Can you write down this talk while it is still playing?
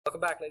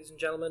Welcome back, ladies and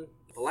gentlemen.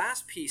 The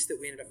last piece that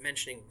we ended up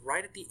mentioning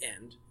right at the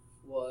end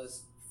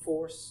was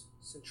force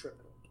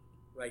centripetal,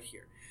 right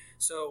here.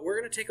 So we're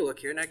going to take a look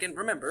here. And again,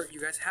 remember, you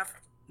guys have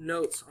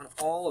notes on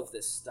all of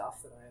this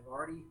stuff that I have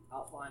already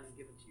outlined and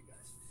given to you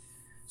guys.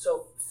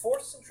 So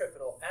force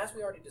centripetal, as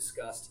we already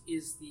discussed,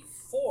 is the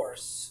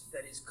force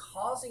that is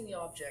causing the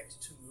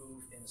object to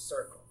move in a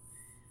circle.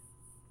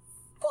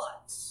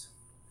 But,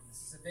 and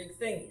this is a big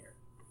thing here,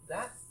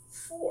 that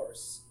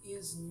force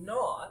is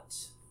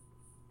not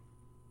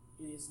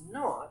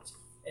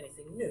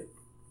anything new.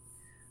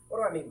 What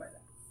do I mean by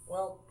that?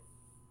 Well,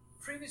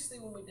 previously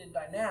when we did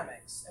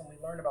dynamics and we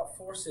learned about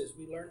forces,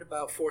 we learned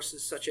about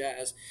forces such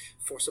as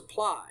force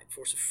applied,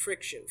 force of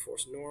friction,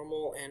 force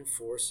normal, and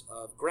force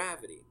of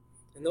gravity.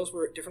 And those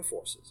were different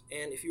forces.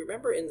 And if you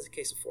remember in the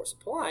case of force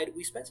applied,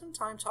 we spent some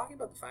time talking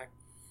about the fact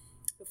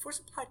that force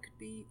applied could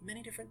be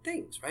many different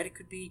things, right? It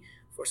could be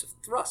force of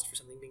thrust for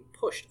something being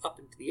pushed up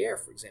into the air,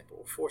 for example,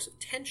 or force of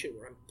tension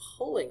where I'm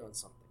pulling on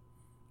something.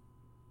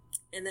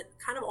 And that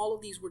kind of all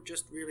of these were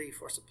just really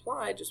force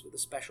applied, just with a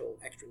special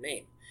extra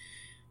name.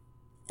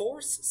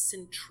 Force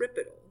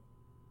centripetal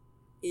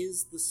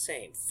is the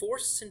same.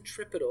 Force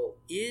centripetal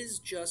is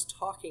just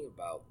talking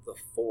about the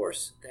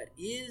force that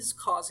is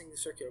causing the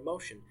circular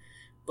motion,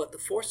 but the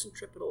force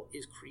centripetal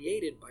is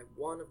created by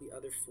one of the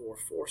other four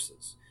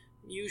forces,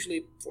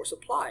 usually force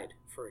applied,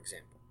 for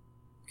example.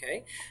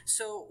 Okay,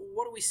 so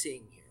what are we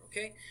seeing here?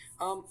 Okay,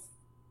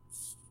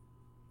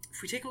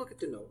 if we take a look at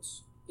the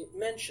notes, it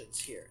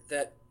mentions here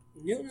that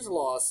Newton's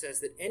law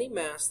says that any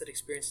mass that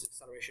experiences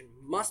acceleration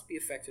must be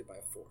affected by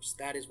a force.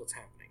 That is what's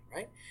happening,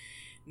 right?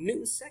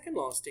 Newton's second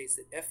law states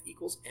that F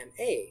equals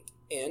ma,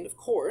 and of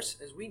course,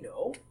 as we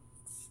know,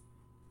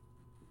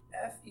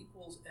 F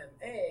equals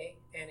ma,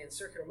 and in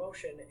circular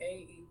motion,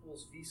 A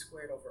equals v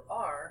squared over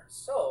r,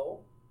 so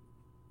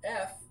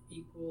F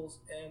equals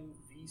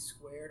mv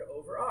squared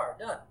over r,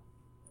 done.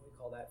 And we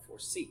call that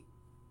force C.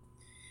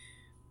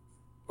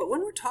 But when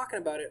we're talking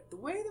about it, the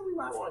way that we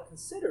might want to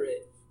consider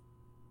it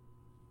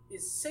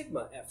is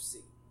sigma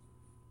FC.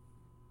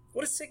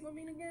 What does sigma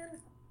mean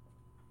again?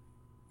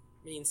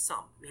 Means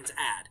sum, means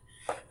add.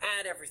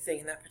 Add everything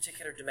in that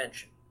particular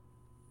dimension.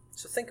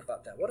 So think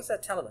about that. What is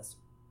that telling us?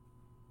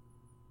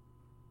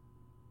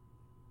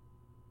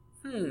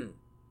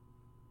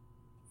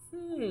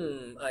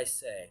 I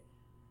say.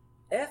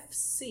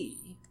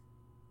 FC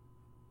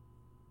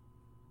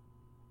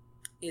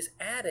is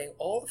adding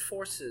all the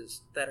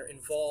forces that are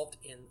involved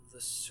in the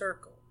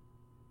circle.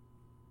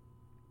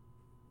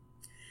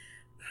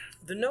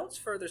 The notes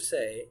further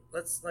say,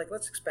 let's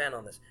expand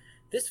on this.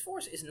 This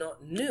force is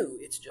not new,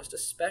 it's just a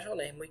special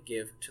name we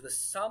give to the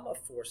sum of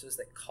forces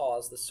that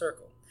cause the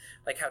circle.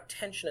 Like how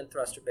tension and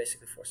thrust are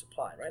basically force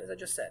applied, right? As I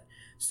just said.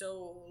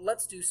 So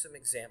let's do some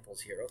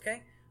examples here,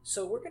 okay?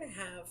 So we're going to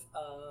have,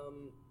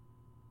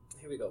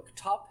 here we go,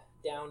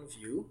 top-down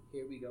view.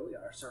 Here we go, we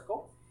got our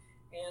circle.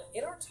 And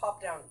in our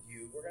top-down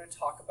view, we're going to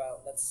talk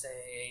about, let's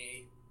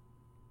say,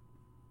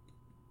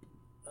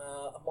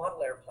 a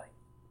model airplane.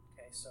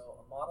 So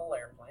a model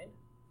airplane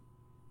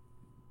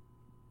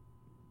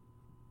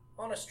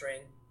on a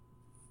string,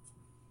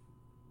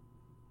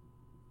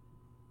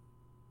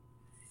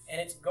 and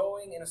it's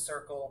going in a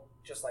circle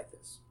just like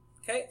this.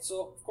 Okay,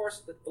 so of course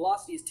the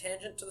velocity is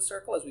tangent to the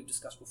circle, as we've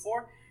discussed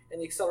before,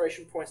 and the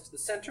acceleration points to the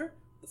center.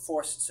 The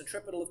force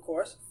centripetal, of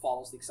course,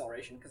 follows the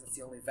acceleration because it's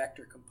the only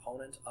vector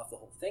component of the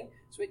whole thing,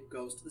 so it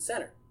goes to the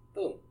center.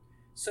 Boom.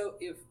 So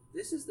if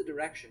this is the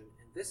direction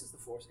and this is the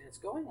force, and it's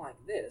going like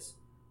this,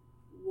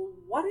 well,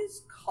 what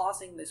is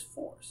causing this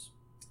force?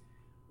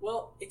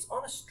 Well, it's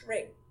on a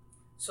string.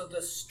 So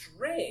the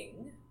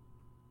string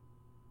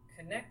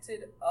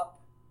connected up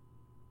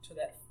to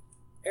that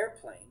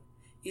airplane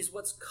is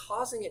what's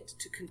causing it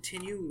to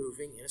continue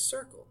moving in a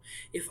circle.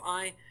 If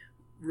I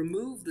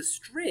remove the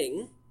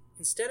string,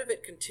 instead of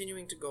it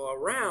continuing to go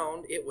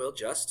around, it will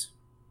just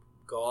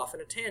go off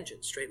in a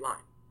tangent, straight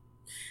line.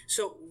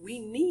 So we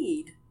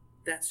need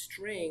that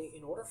string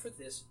in order for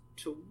this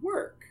to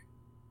work.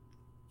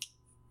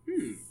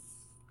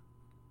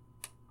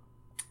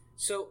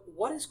 So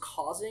what is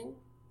causing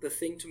the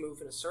thing to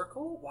move in a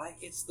circle? Why,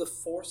 it's the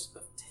force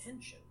of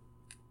tension,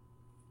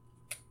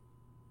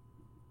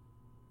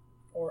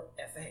 or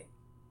Fa.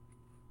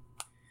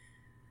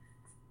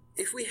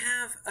 If we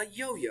have a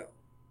yo-yo,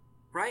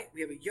 right?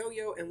 We have a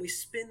yo-yo and we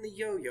spin the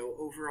yo-yo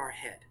over our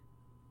head.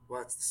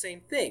 Well, it's the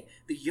same thing.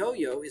 The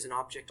yo-yo is an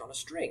object on a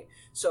string.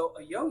 So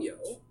a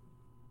yo-yo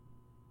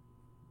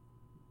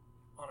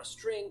on a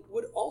string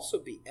would also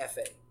be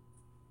Fa.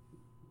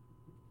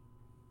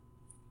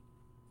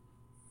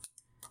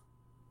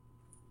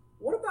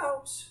 What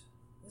about,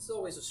 this is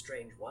always a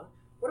strange one,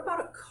 what about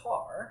a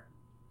car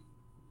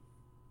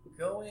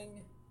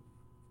going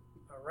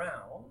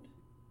around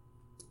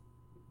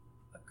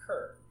a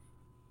curve,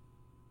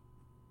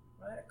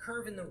 right? A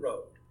curve in the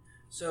road.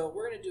 So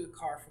we're going to do a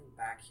car from the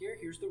back here.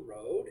 Here's the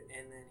road,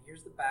 and then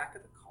here's the back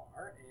of the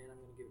car, and I'm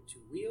going to give it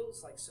two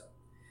wheels like so.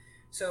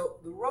 So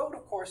the road,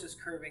 of course, is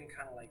curving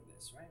kind of like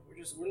this, right?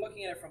 We're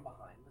looking at it from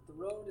behind, but the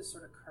road is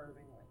sort of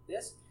curving like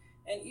this.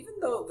 And even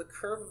though the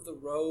curve of the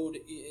road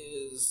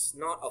is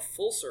not a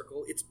full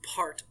circle, it's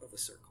part of a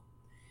circle.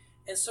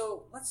 And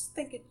so let's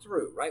think it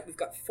through, right? We've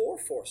got 4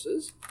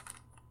 forces.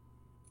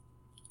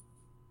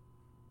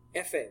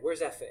 FA, where's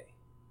FA?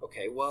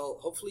 Okay, well,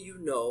 hopefully you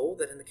know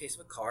that in the case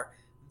of a car,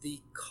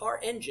 the car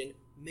engine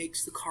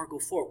makes the car go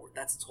forward.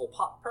 That's its whole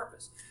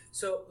purpose.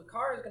 So the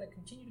car is going to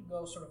continue to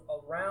go sort of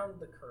around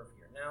the curve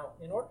here. Now,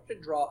 in order to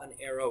draw an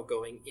arrow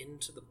going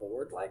into the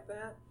board like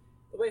that,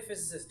 the way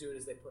physicists do it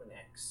is they put an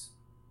X.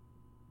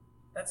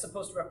 That's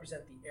supposed to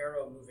represent the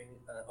arrow moving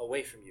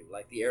away from you,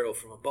 like the arrow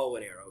from a bow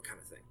and arrow kind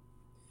of thing.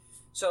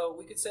 So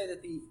we could say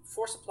that the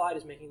force applied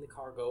is making the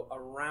car go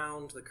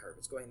around the curve.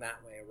 It's going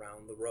that way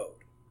around the road.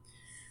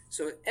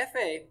 So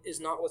FA is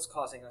not what's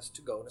causing us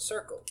to go in a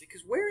circle,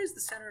 because where is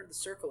the center of the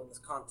circle in this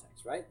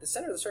context, right? The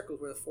center of the circle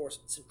is where the force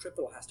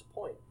centripetal has to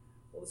point.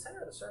 Well, the center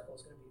of the circle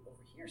is going to be over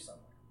here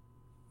somewhere.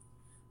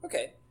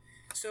 Okay,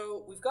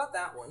 so we've got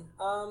that one.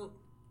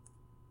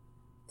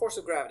 Force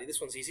of gravity,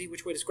 this one's easy.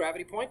 Which way does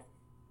gravity point?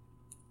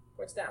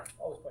 Points down,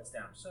 always points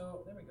down.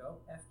 So there we go,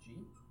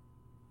 FG.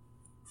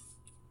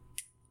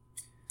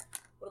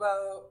 What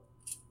about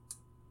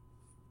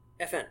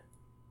Fn?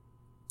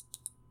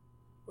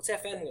 What's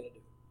Fn going to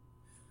do?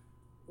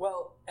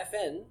 Well,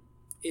 Fn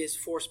is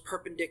force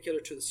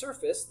perpendicular to the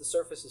surface. The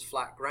surface is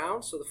flat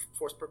ground, so the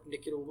force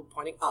perpendicular will be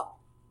pointing up.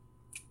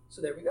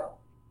 So there we go.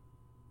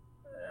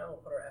 Now we'll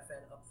put our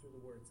Fn up through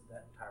the words of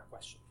that entire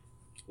question.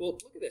 Well,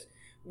 look at this.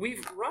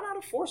 We've run out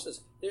of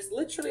forces. There's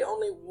literally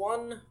only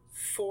one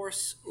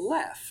force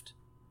left.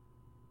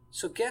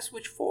 So guess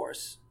which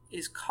force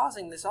is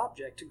causing this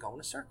object to go in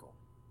a circle?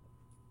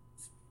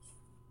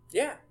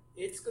 Yeah,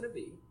 it's going to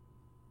be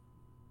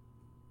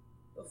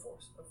the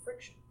force of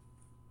friction.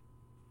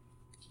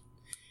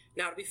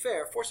 Now, to be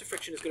fair, force of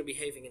friction is going to be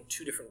behaving in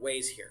 2 different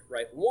ways here,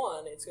 right?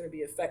 One, it's going to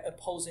be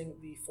opposing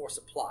the force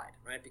applied,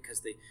 right?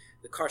 Because the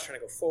car's trying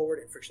to go forward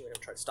and friction is going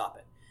to try to stop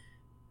it.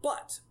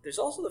 But there's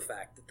also the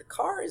fact that the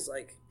car is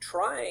like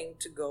trying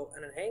to go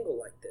at an angle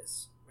like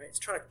this, right? It's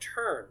trying to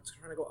turn. It's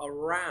trying to go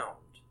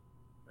around,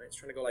 right? It's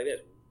trying to go like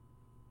this,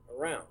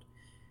 around.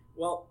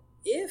 Well,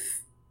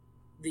 if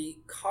the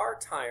car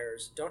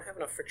tires don't have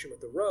enough friction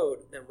with the road,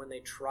 then when they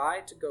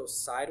try to go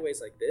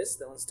sideways like this,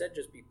 they'll instead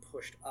just be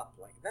pushed up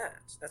like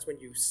that. That's when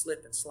you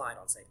slip and slide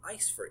on, say,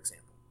 ice, for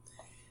example.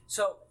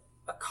 So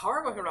a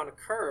car going around a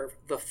curve,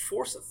 the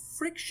force of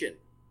friction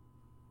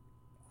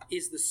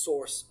is the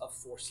source of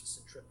force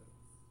centripetal.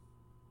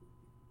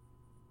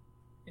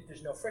 If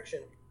there's no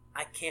friction,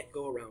 I can't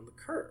go around the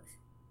curve.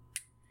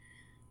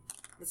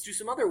 Let's do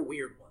some other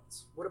weird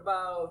ones. What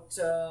about,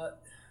 let's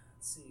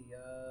see,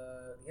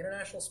 the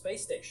International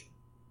Space Station?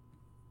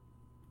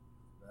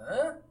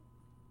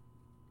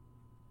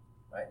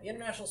 Right, the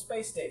International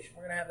Space Station.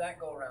 We're going to have that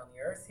go around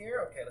the Earth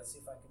here. Okay, let's see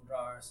if I can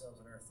draw ourselves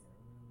an Earth here.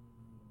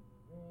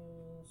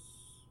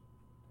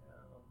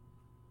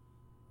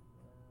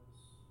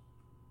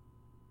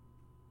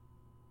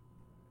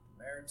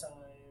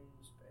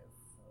 Maritimes, Bay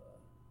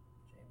of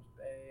James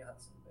Bay,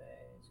 Hudson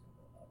Bay. It's going to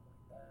go up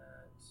like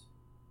that.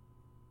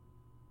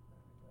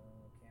 There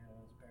we go.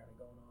 Canada's apparently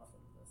going off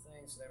into the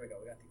thing. So there we go.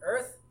 We got the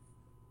Earth.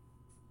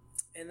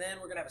 And then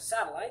we're going to have a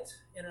satellite,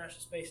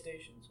 International Space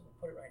Station. So we'll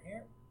put it right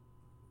here.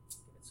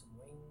 Give it some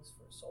wings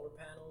for solar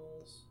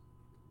panels.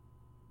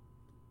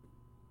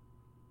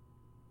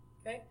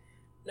 Okay.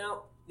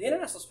 Now, the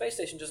International Space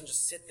Station doesn't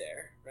just sit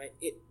there, right?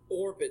 It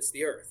orbits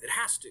the Earth. It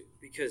has to,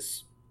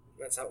 because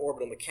that's how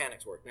orbital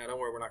mechanics work. Now, don't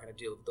worry, we're not going to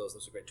deal with those.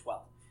 Those are grade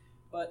 12.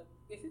 But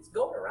if it's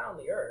going around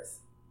the Earth,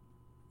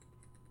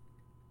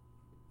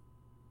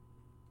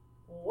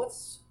 well,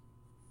 what's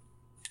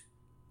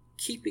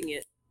keeping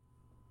it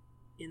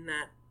in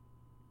that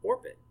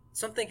orbit?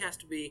 Something has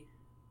to be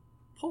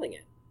pulling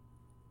it.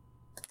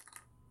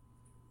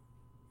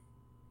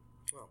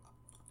 Well,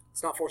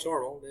 it's not force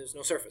normal. There's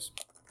no surface.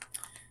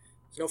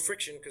 There's no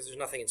friction because there's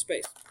nothing in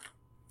space.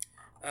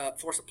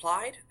 Force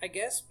applied, I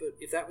guess, but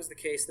if that was the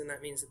case, then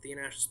that means that the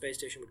International Space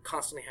Station would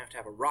constantly have to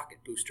have a rocket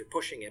booster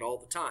pushing it all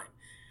the time.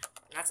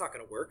 And that's not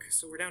going to work,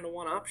 so we're down to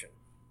one option.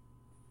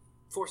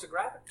 Force of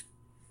gravity.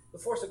 The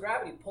force of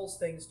gravity pulls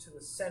things to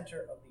the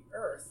center of the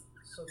Earth,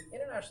 so the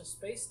International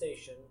Space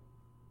Station,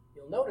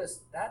 you'll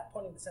notice that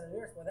pointing to the center of the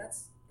Earth, well,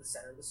 that's the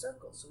center of the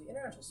circle. So the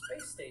International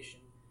Space Station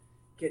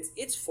gets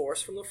its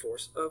force from the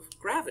force of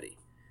gravity.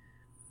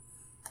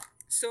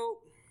 So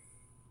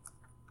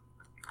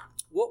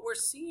what we're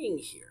seeing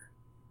here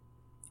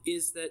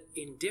is that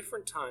in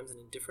different times and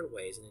in different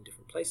ways and in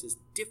different places,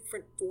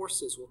 different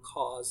forces will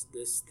cause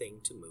this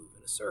thing to move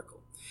in a circle.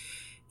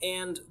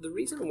 And the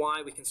reason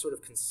why we can sort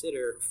of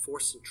consider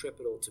force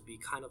centripetal to be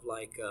kind of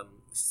like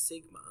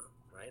sigma,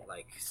 right,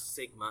 like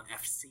sigma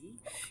Fc,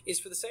 is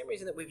for the same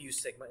reason that we've used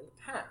sigma in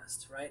the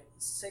past, right?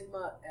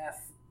 Sigma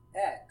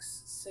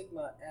Fx,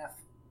 sigma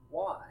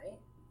Fy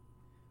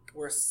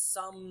were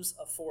sums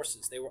of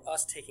forces. They were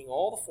us taking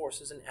all the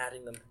forces and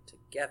adding them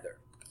together.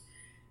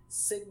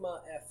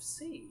 Sigma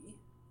Fc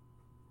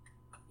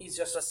is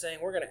just us saying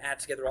we're going to add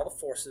together all the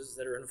forces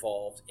that are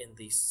involved in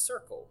the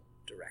circle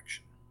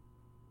direction.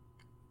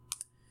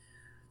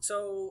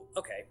 So,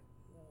 okay,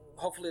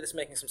 hopefully this is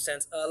making some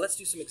sense. Let's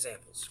do some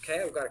examples,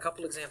 okay? I've got a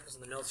couple examples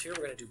in the notes here.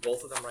 We're going to do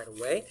both of them right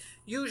away.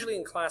 Usually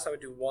in class I would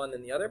do one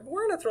and the other, but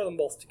we're going to throw them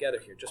both together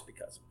here just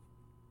because.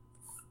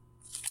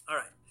 All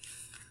right,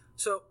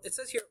 so it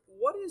says here,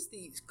 what is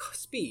the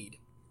speed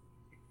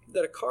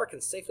that a car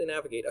can safely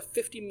navigate a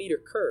 50-meter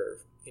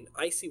curve in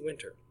icy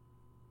winter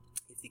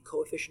if the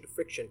coefficient of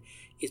friction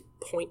is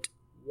 0.1?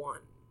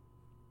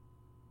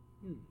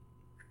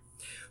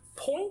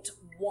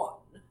 0.1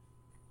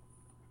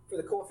 for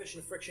the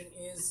coefficient of friction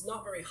is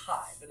not very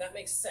high, but that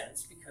makes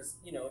sense because,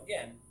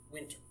 again,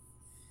 winter.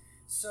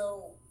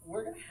 So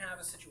we're going to have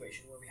a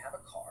situation where we have a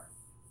car,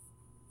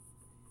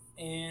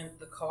 and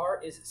the car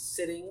is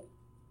sitting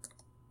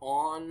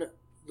on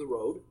the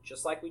road,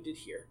 just like we did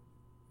here.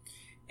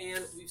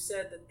 And we've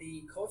said that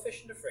the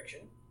coefficient of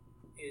friction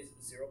is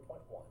 0.1,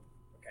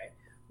 okay?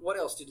 What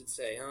else did it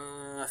say?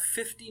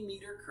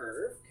 50-meter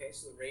curve, okay,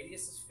 so the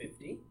radius is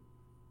 50.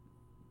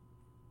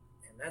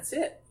 And that's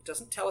it. It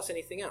doesn't tell us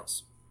anything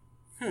else.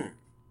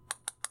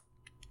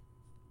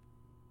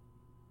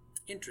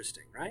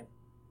 Interesting, right?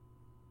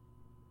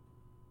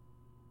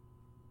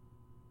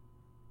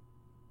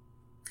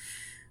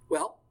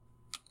 Well,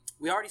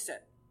 we already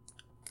said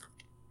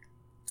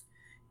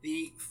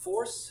the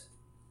force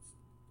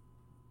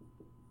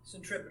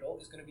centripetal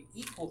is going to be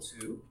equal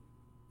to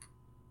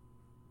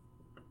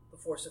the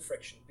force of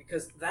friction,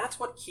 because that's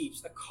what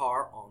keeps a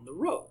car on the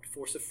road.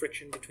 Force of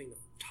friction between the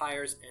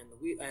tires and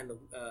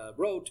the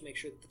road to make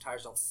sure that the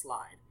tires don't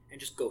slide and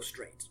just go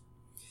straight.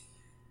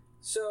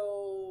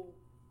 So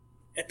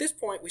at this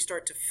point we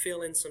start to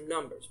fill in some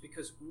numbers,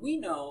 because we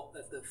know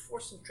that the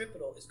force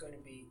centripetal is going to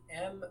be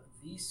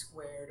mv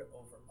squared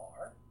over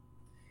r,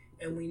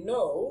 and we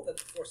know that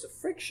the force of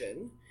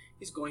friction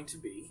is going to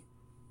be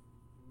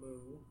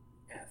mu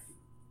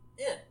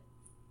Fn.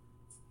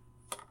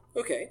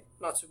 Okay,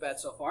 not so bad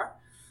so far.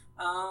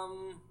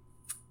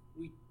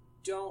 We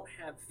don't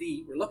have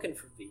V. We're looking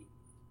for V.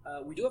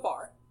 We do have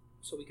R,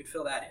 so we could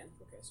fill that in.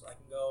 Okay, so I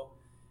can go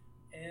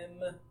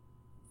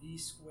mv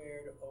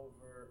squared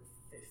over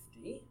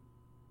 50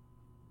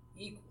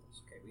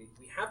 equals, okay,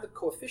 we have the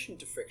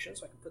coefficient of friction,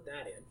 so I can put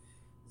that in,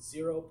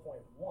 0.1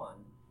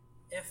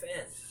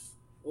 Fn.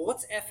 Well,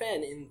 what's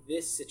Fn in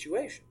this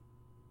situation,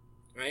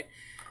 right?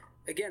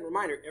 Again,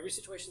 reminder, every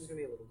situation is going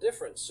to be a little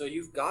different, so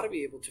you've got to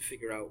be able to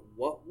figure out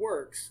what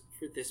works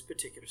for this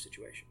particular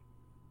situation.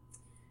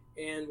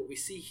 And what we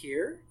see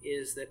here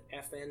is that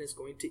Fn is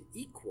going to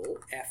equal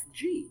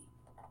Fg,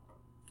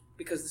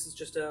 because this is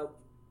just a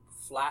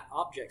flat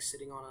object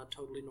sitting on a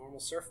totally normal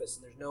surface,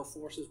 and there's no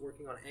forces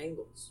working on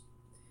angles.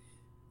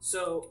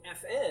 So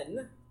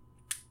Fn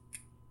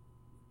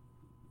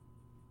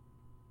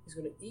is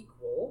going to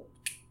equal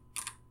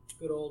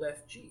good old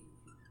Fg.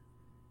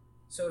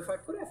 So if I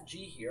put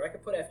Fg here, I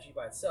could put Fg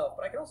by itself,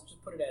 but I can also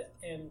just put it as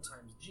m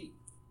times g.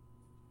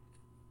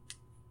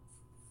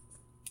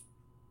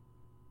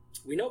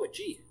 We know what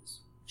g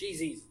is.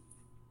 G's easy.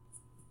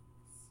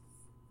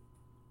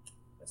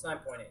 That's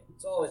 9.8.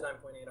 It's always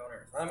 9.8 on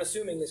Earth. I'm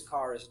assuming this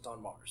car isn't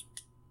on Mars.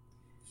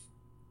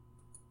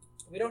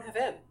 We don't have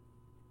m.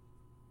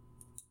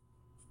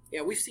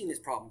 Yeah, we've seen this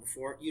problem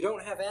before. You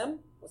don't have m?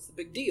 What's the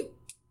big deal?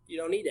 You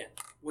don't need m.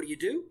 What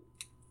do?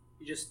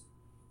 You just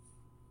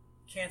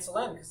cancel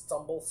m because it's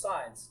on both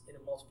sides in a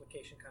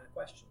multiplication kind of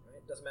question, right?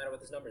 It doesn't matter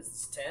what this number is.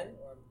 It's 10,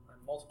 or I'm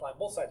multiplying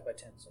both sides by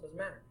 10, so it doesn't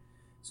matter.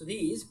 So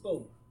these,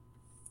 boom,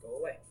 go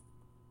away.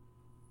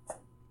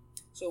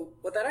 So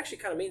what that actually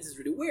kind of means is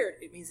really weird.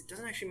 It means it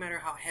doesn't actually matter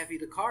how heavy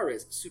the car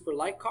is. Super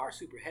light car,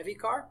 super heavy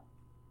car,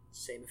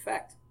 same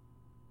effect.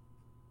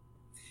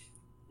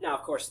 Now,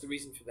 of course, the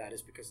reason for that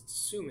is because it's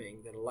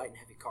assuming that a light and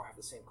heavy car have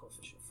the same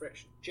coefficient of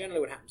friction.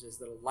 Generally what happens is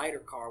that a lighter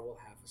car will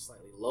have a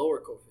slightly lower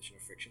coefficient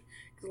of friction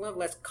because it'll have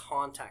less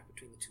contact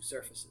between the two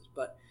surfaces.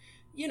 But,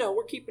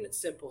 we're keeping it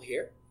simple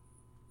here.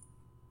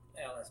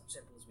 Well, as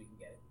simple as we can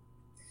get it.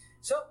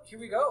 So, here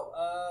we go.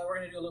 We're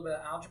going to do a little bit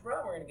of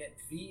algebra. We're going to get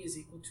V is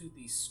equal to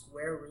the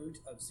square root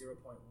of 0.1,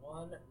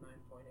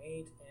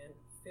 9.8, and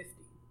 50.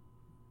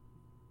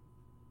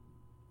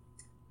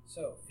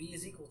 So, V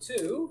is equal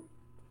to...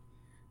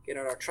 Get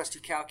out our trusty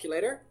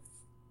calculator.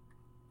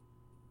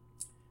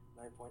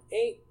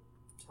 9.8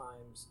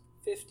 times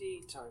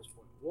 50 times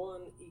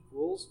 0.1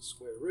 equals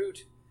square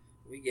root.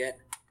 We get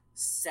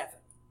 7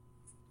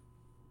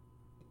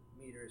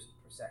 meters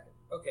per second.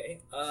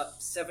 Okay,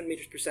 7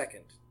 meters per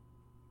second.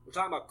 We're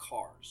talking about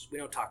cars. We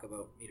don't talk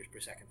about meters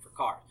per second for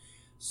cars.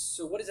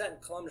 So what is that in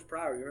kilometers per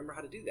hour? You remember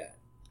how to do that,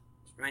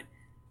 right?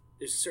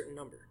 There's a certain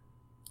number.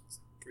 It's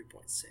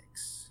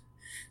 3.6.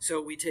 So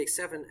we take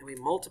 7 and we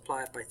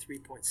multiply it by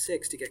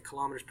 3.6 to get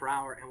kilometers per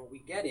hour, and what we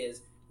get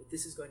is that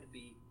this is going to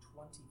be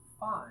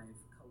 25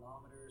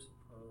 kilometers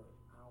per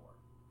hour.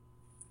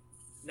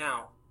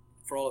 Now,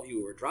 for all of you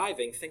who are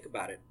driving, think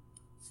about it.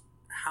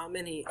 How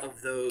many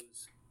of those,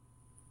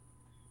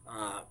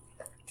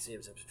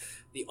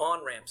 the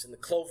on-ramps and the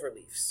clover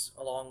leafs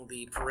along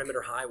the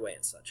perimeter highway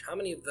and such, how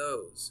many of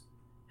those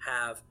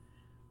have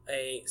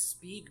a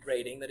speed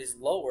rating that is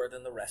lower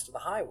than the rest of the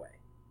highway?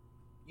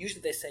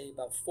 Usually they say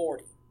about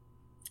 40.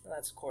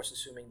 That's, of course,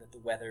 assuming that the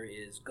weather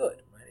is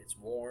good, right? It's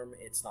warm,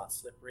 it's not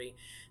slippery.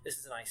 This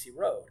is an icy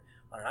road.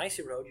 On an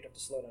icy road, you'd have to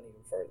slow down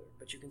even further.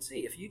 But you can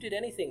see, if you did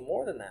anything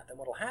more than that, then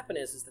what will happen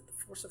is that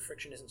the force of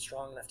friction isn't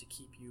strong enough to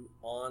keep you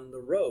on the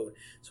road.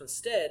 So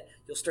instead,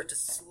 you'll start to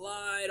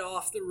slide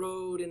off the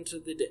road into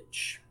the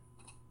ditch.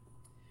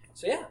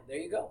 So yeah, there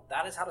you go.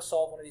 That is how to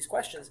solve one of these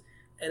questions,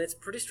 and it's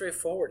pretty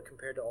straightforward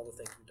compared to all the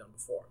things we've done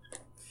before.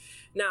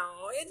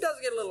 Now, it does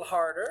get a little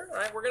harder,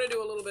 right? We're going to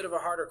do a little bit of a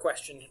harder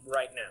question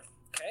right now.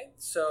 Okay,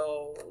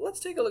 so let's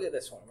take a look at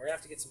this one. We're going to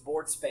have to get some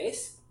board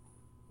space.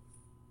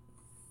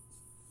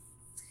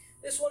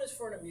 This one is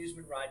for an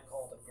amusement ride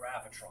called a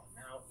gravitron.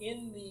 Now,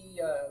 in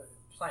the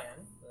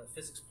plan, the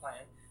physics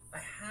plan, I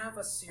have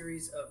a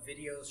series of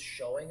videos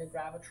showing a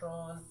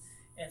gravitron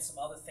and some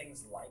other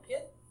things like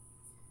it,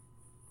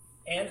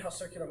 and how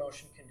circular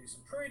motion can do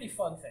some pretty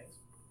fun things.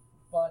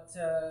 But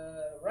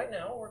right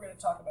now, we're going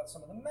to talk about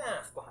some of the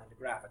math behind a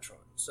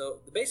gravitron. So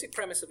the basic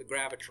premise of a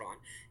gravitron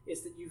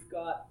is that you've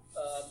got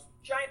a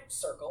giant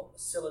circle, a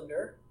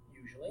cylinder,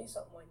 usually,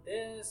 something like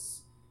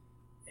this.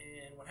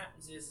 And what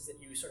happens is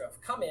that you sort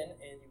of come in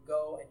and you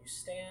go and you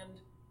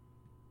stand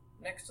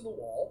next to the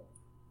wall.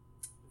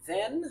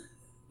 Then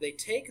they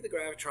take the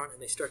gravitron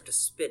and they start to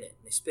spin it.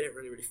 And they spin it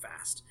really, really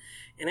fast.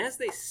 And as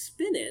they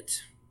spin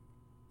it,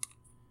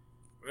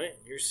 right,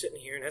 you're sitting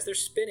here, and as they're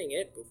spinning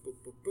it, boo, boo,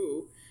 boo,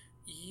 boo,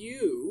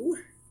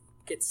 you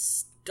get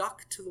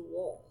stuck to the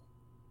wall.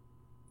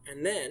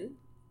 And then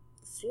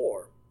the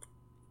floor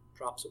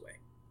drops away.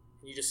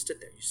 And you just sit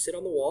there. You sit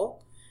on the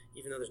wall,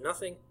 even though there's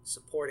nothing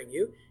supporting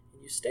you,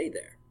 and you stay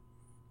there.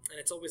 And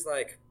it's always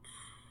like,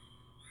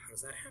 how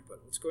does that happen?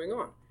 What's going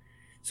on?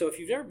 So if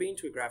you've never been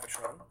to a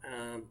gravitron,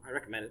 I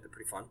recommend it. They're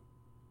pretty fun.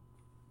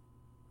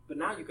 But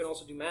now you can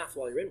also do math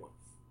while you're in one.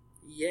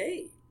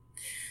 Yay!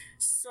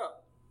 So,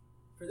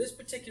 for this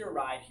particular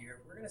ride here,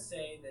 we're going to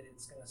say that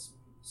it's going to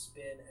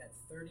spin at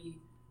 30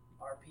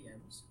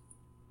 RPMs.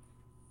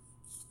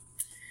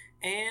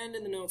 And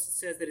in the notes it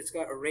says that it's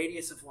got a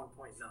radius of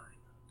 1.9.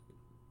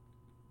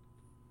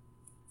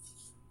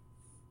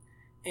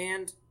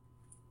 And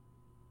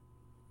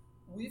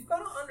we've got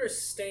to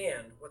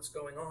understand what's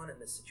going on in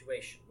this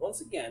situation. Once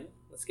again,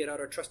 let's get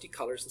out our trusty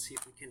colors and see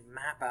if we can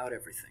map out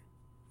everything.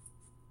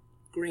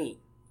 Green,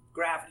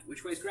 gravity.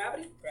 Which way is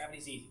gravity?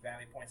 Gravity's easy.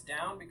 Gravity points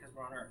down because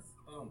we're on Earth.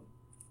 Boom.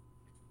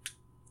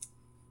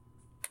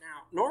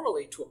 Now,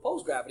 normally, to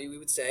oppose gravity, we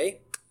would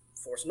say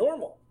force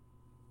normal.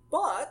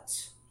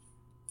 But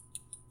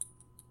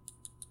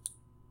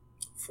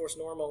force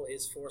normal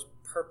is force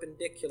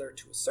perpendicular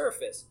to a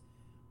surface.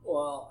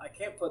 Well, I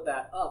can't put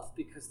that up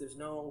because there's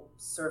no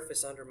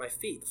surface under my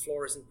feet. The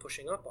floor isn't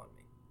pushing up on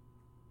me.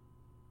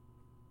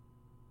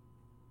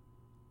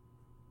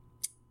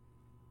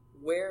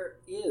 Where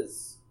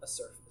is a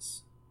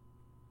surface?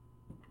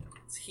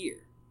 It's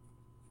here.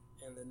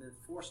 And then the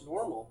force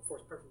normal,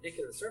 force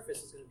perpendicular to the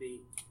surface, is going to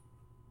be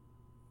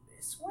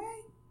this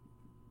way?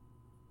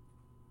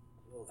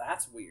 Well,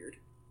 that's weird.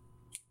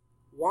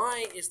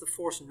 Why is the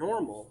force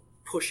normal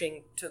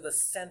pushing to the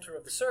center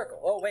of the circle?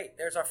 Oh, wait,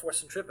 there's our force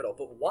centripetal.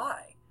 But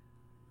why?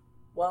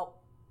 Well,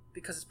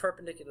 because it's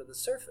perpendicular to the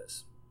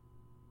surface.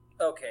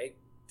 Okay,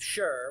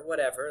 sure,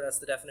 whatever. That's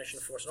the definition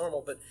of force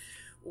normal. But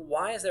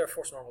why is there a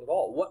force normal at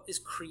all? What is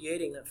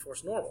creating that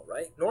force normal,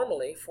 right?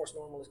 Normally, force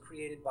normal is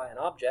created by an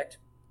object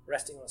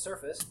resting on a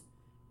surface,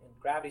 and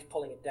gravity's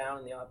pulling it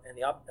down,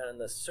 and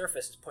the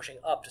surface is pushing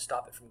up to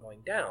stop it from going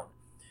down.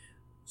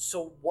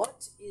 So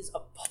what is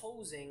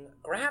opposing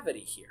gravity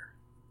here?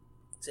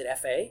 Is it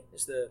FA?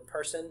 Is the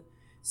person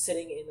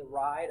sitting in the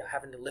ride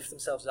having to lift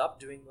themselves up,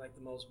 doing like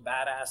the most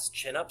badass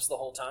chin-ups the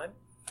whole time?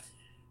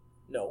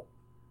 No.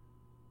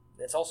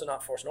 It's also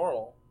not force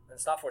normal, and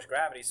it's not force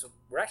gravity, so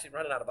we're actually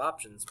running out of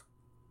options.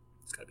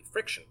 It's got to be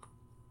friction.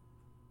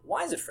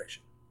 Why is it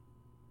friction?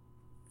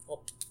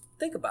 Well,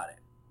 think about it.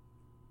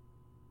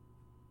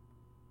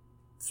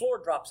 Floor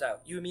drops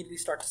out. You immediately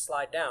start to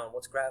slide down.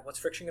 What's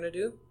friction going to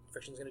do?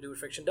 Friction's going to do what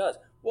friction does.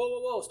 Whoa, whoa,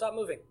 whoa, stop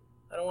moving.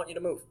 I don't want you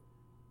to move.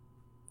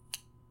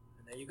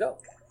 And there you go.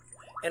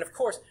 And of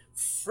course,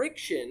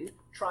 friction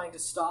trying to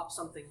stop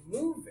something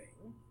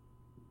moving,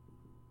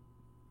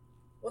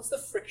 what's the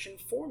friction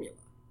formula?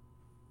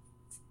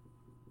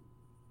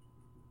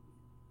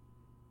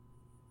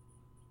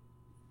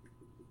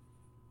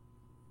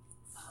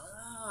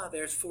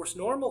 There's force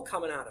normal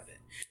coming out of it.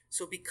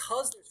 So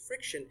because there's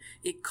friction,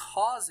 it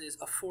causes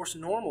a force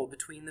normal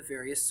between the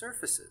various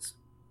surfaces.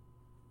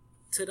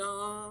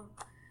 Ta-da!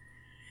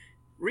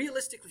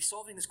 Realistically,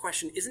 solving this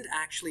question isn't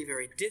actually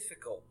very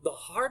difficult. The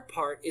hard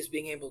part is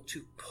being able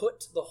to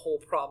put the whole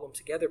problem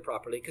together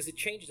properly, because it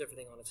changes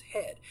everything on its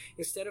head.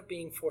 Instead of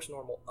being force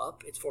normal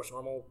up, it's force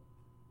normal,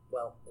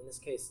 well, in this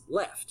case,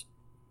 left.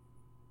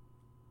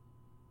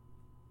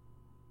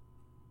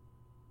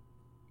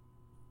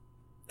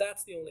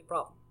 That's the only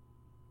problem.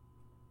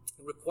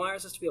 It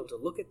requires us to be able to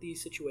look at the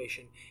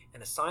situation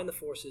and assign the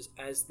forces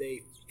as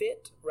they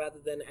fit rather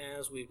than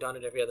as we've done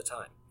it every other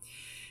time.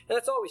 And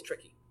that's always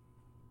tricky.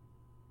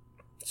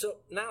 So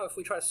now if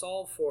we try to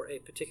solve for a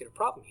particular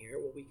problem here,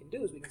 what we can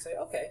do is we can say,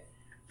 okay,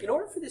 in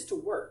order for this to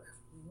work,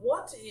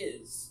 what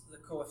is the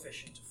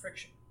coefficient of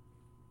friction?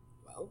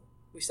 Well,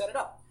 we set it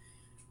up.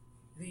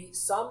 The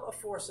sum of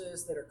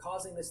forces that are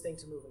causing this thing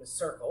to move in a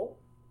circle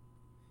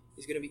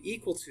is going to be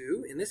equal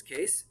to, in this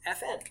case,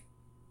 Fn.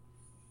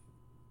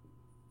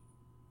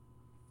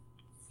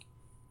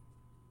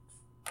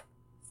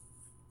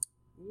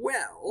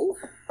 Well,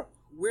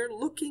 we're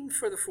looking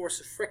for the force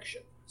of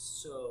friction.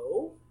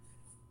 So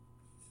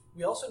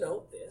we also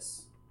know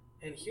this,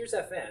 and here's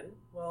Fn.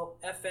 Well,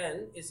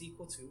 Fn is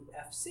equal to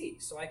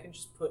Fc. So I can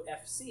just put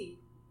Fc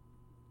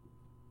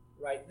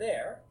right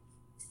there,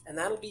 and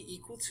that'll be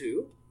equal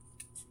to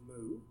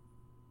mu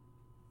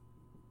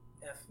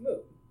F mu.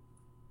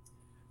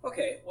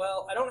 Okay,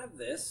 well, I don't have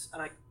this,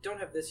 and I don't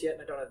have this yet,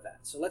 and I don't have that.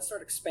 So let's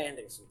start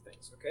expanding some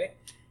things, okay?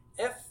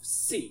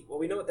 Fc, well,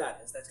 we know what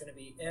that is. That's going to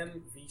be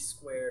mv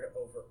squared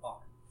over r.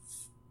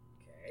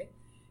 Okay,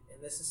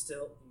 and this is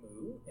still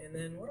mu. And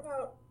then what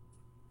about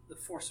the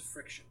force of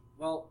friction?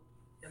 Well,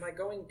 am I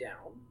going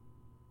down?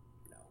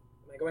 No.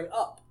 Am I going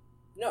up?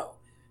 No.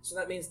 So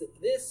that means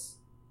that this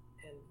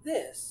and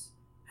this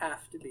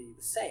have to be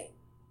the same.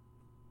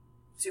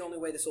 It's the only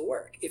way this will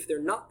work. If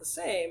they're not the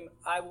same,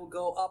 I will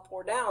go up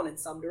or down in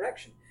some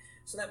direction.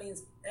 So that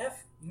means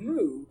F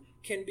mu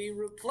can be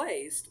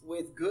replaced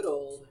with good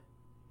old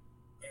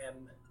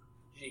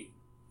mg.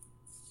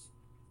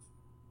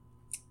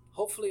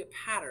 Hopefully a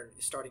pattern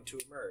is starting to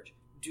emerge.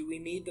 Do we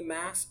need the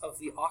mass of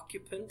the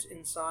occupant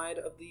inside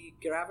of the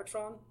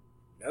gravitron?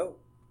 No.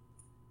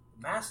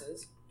 The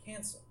masses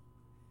cancel.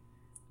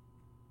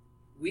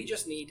 We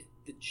just need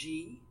the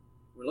g.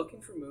 We're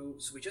looking for mu,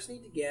 so we just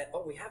need to get,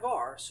 oh, we have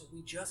r, so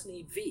we just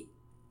need v.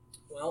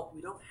 Well,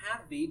 we don't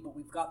have v, but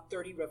we've got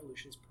 30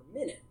 revolutions per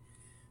minute.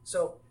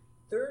 So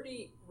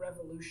 30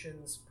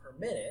 revolutions per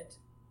minute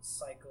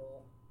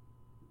cycle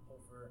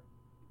over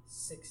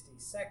 60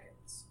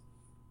 seconds.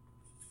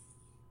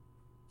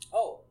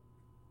 Oh,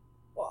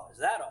 well, is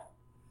that all?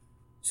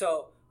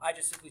 So I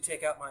just simply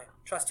take out my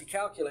trusty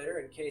calculator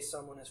in case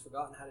someone has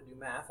forgotten how to do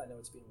math. I know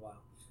it's been a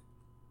while.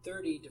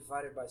 30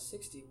 divided by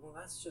 60, well,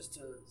 that's just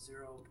a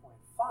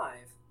 0.5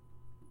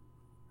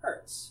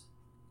 hertz.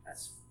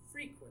 That's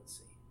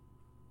frequency.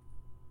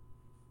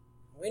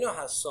 We know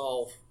how to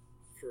solve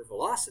for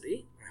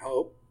velocity, I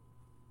hope.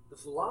 The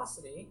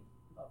velocity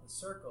of the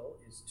circle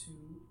is 2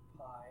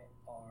 pi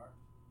r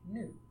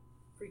nu,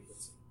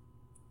 frequency.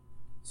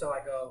 So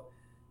I go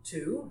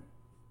 2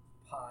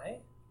 pi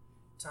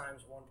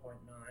times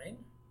 1.9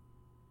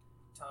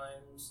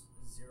 times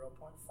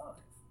 0.5.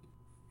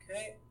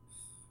 Okay?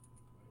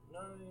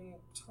 9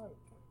 times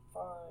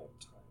 0.5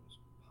 times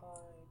pi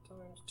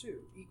times 2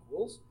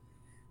 equals,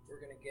 we're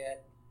going to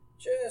get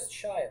just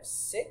shy of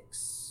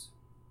 6.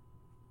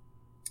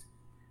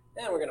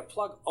 Then we're going to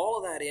plug all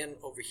of that in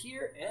over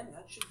here, and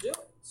that should do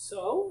it.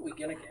 So we're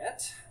going to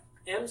get,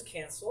 m's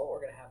cancel,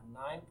 we're going to have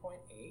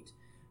 9.8.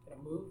 Going to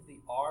move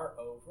the r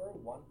over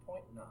 1.9.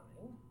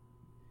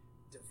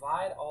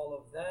 Divide all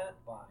of that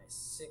by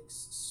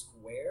 6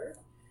 squared,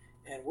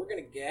 and we're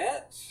going to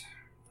get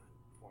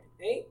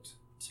 9.8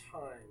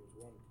 times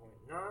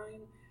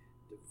 1.9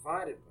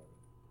 divided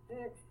by,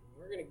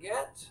 we're going to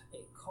get a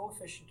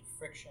coefficient of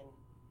friction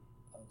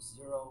of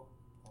 0.5.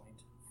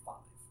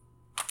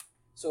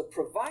 So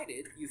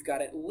provided you've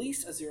got at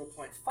least a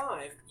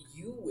 0.5,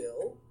 you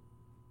will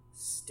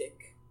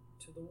stick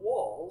to the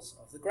walls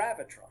of the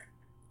gravitron.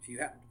 If you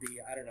happen to be,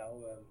 I don't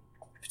know,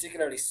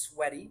 particularly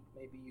sweaty,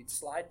 maybe you'd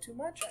slide too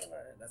much. I don't know.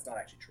 That's not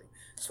actually true.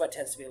 Sweat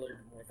tends to be a little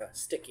bit more of a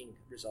sticking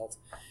result.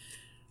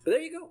 But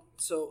there you go.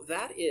 So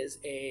that is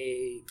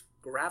a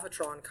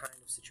gravitron kind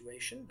of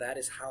situation. That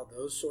is how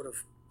those sort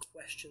of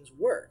questions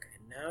work.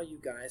 And now you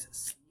guys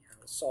see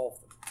how to solve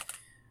them.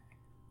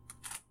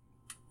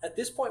 At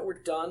this point, we're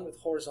done with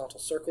horizontal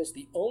circles.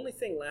 The only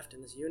thing left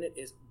in this unit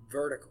is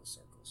vertical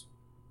circles.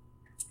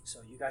 So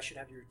you guys should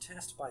have your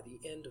test by the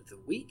end of the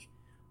week.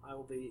 I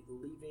will be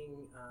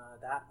leaving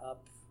that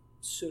up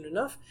soon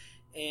enough.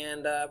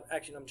 And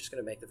actually, I'm just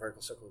going to make the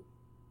vertical circle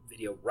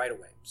video right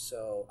away.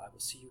 So I will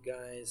see you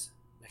guys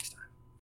next time.